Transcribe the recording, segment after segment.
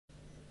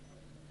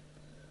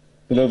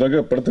முதலாவதாக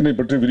படத்தினை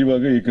பற்றி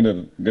விரிவாக இயக்குனர்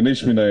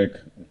கணேஷ் விநாயக்.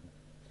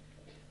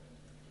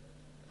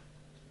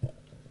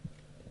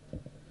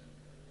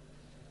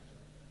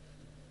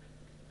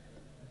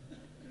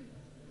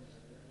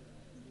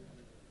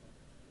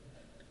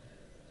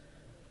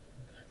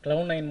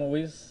 Cloud 9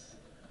 Movies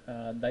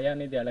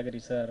தயாநிதி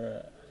அழகிரி சார்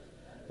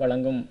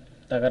வழங்கும்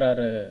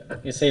தகராறு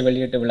இசை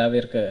வெளியீட்டு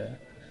விழாவிற்கு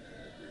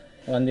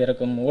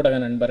வந்திருக்கும் ஊடக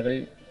நண்பர்கள்,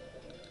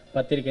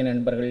 பத்திரிகை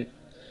நண்பர்கள்,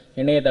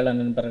 இணையதள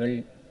நண்பர்கள்,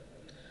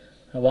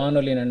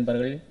 வானொலி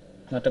நண்பர்கள்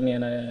மற்றும்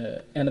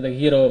எனது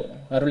ஹீரோ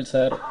அருள்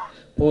சார்,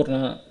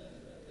 பூர்ணா,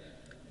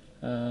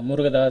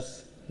 முருகதாஸ்,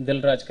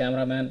 தில்ராஜ்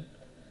கேமராமேன்,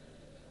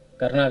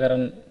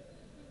 கருணாகரன்,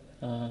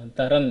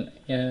 தரன்,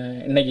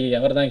 இன்னைக்கு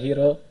அவர் தான்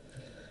ஹீரோ,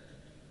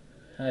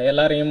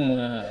 எல்லாரையும்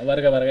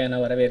வருக வருக என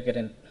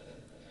வரவேற்கிறேன்.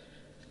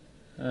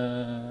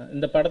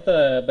 இந்த படத்தை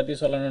பற்றி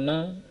சொல்லணும்னா,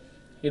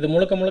 இது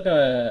முழுக்க முழுக்க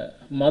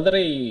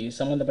மதுரை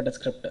சம்மந்தப்பட்ட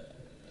ஸ்கிரிப்ட்.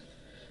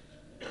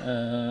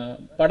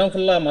 படம்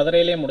ஃபுல்லாக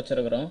மதுரையிலே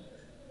முடிச்சிருக்கிறோம்.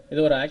 இது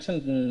ஒரு ஆக்ஷன்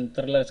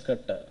த்ரில்லர்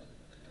ஸ்கிரிப்ட்.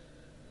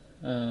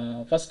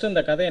 ஃபஸ்ட்டு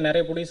இந்த கதையை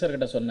நிறைய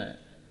ப்ரொடியூசர்கிட்ட சொன்னேன்.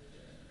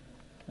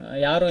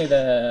 யாரும் இதை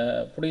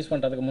ப்ரொடியூஸ்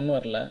பண்ணுறதுக்கு முன்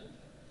வரல.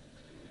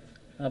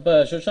 அப்போ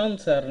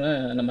சுஷாந்த் சார்னு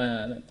நம்ம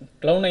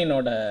Cloud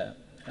 9ஓட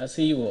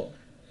சிஇஓ,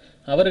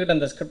 அவர்கிட்ட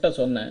அந்த ஸ்கிரிப்டை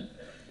சொன்னேன்.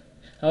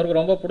 அவருக்கு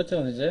ரொம்ப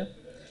பிடிச்சிருந்துச்சு.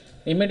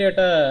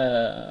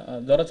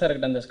 இம்மிடியேட்டாக துரை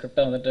சார்கிட்ட அந்த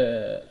ஸ்கிரிப்டை வந்துட்டு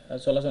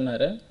சொல்ல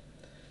சொன்னார்.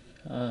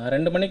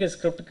 2 மணிக்கு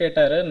ஸ்கிரிப்ட்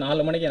கேட்டார்,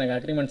 4 மணிக்கு எனக்கு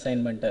அக்ரிமெண்ட்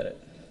சைன் பண்ணிட்டார்.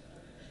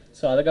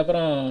 ஸோ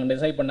அதுக்கப்புறம்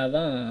டிசைட் பண்ணால்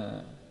தான்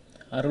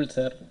அருள்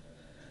சார்.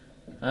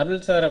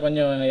 அருள் சாரை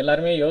கொஞ்சம்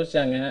எல்லாருமே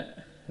யோசித்தாங்க,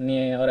 நீ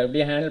அவரை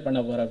எப்படி ஹேண்டில் பண்ண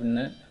போகிற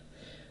அப்படின்னு.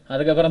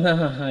 அதுக்கப்புறம்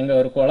தான் அங்கே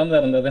ஒரு குழந்தை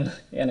இருந்ததுன்னு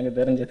எனக்கு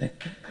தெரிஞ்சது.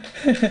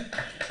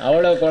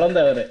 அவ்வளோ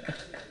குழந்தை அவர்.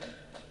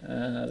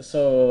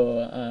 ஸோ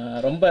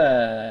ரொம்ப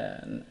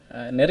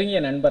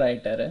நெருங்கிய நண்பர்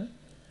ஆகிட்டார்.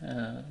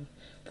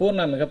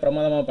 பூர்ணா மிக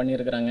பிரமாதமாக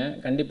பண்ணியிருக்கிறாங்க.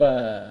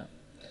 கண்டிப்பாக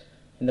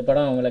இந்த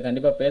படம் அவங்கள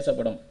கண்டிப்பாக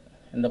பேசப்படும்.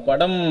 இந்த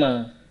படம்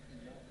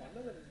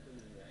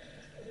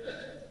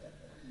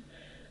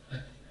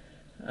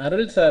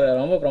அருள் சார்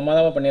ரொம்ப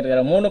பிரமாதமாக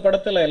பண்ணியிருக்காரு. 3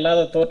 படத்தில்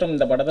இல்லாத தோற்றம்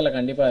இந்த படத்தில்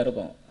கண்டிப்பாக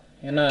இருக்கும்.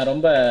 ஏன்னா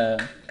ரொம்ப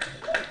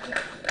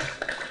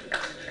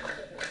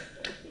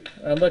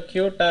ரொம்ப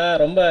க்யூட்டாக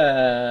ரொம்ப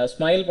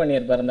ஸ்மைல்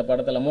பண்ணியிருப்பார் இந்த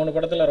படத்தில். 3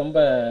 படத்தில் ரொம்ப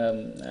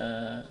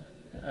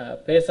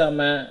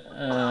பேசாமல்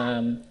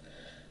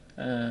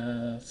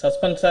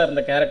சஸ்பென்ஸாக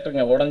இருந்த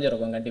கேரக்டருங்க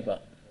உடஞ்சிருக்கும் கண்டிப்பாக.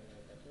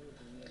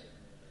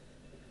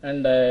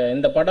 அண்டு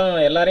இந்த படம்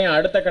எல்லாரையும்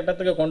அடுத்த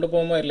கட்டத்துக்கு கொண்டு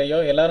போகுமோ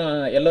இல்லையோ,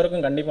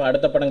 எல்லோருக்கும் கண்டிப்பாக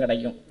அடுத்த படம்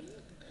கிடைக்கும்.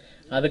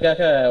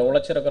 அதுக்காக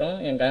உழைச்சிருக்கிறோம்.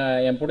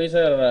 என்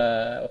ப்ரொடியூசர்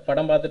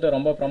படம் பார்த்துட்டு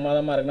ரொம்ப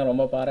பிரமாதமாக இருக்குன்னு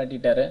ரொம்ப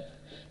பாராட்டிட்டார்.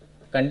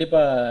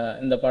 கண்டிப்பாக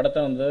இந்த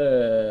படத்தை வந்து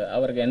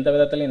அவருக்கு எந்த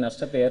விதத்துலையும்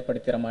நஷ்டத்தை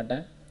ஏற்படுத்திட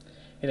மாட்டேன்.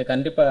 இது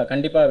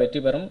கண்டிப்பாக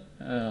வெற்றி பெறும்.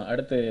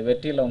 அடுத்து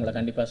வெற்றியில் உங்களை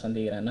கண்டிப்பாக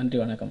சந்திக்கிறேன். நன்றி,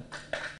 வணக்கம்.